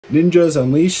Ninjas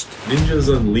Unleashed.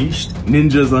 Ninjas Unleashed.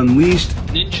 Ninjas Unleashed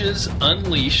Ninjas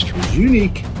Unleashed is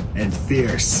unique and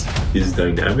fierce. Is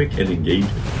dynamic and engaging.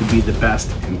 To be the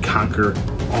best and conquer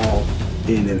all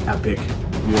in an epic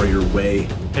warrior way.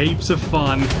 Heaps of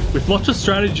fun, with lots of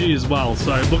strategy as well,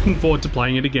 so looking forward to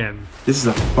playing it again. This is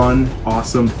a fun,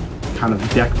 awesome kind of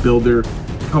deck builder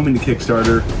coming to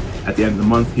Kickstarter at the end of the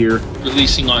month here.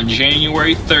 releasing on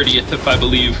January 30th, if I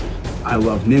believe. I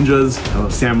love ninjas, I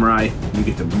love samurai. You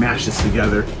get to mash this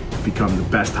together to become the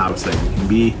best house that you can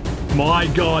be. My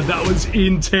god, that was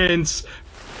intense!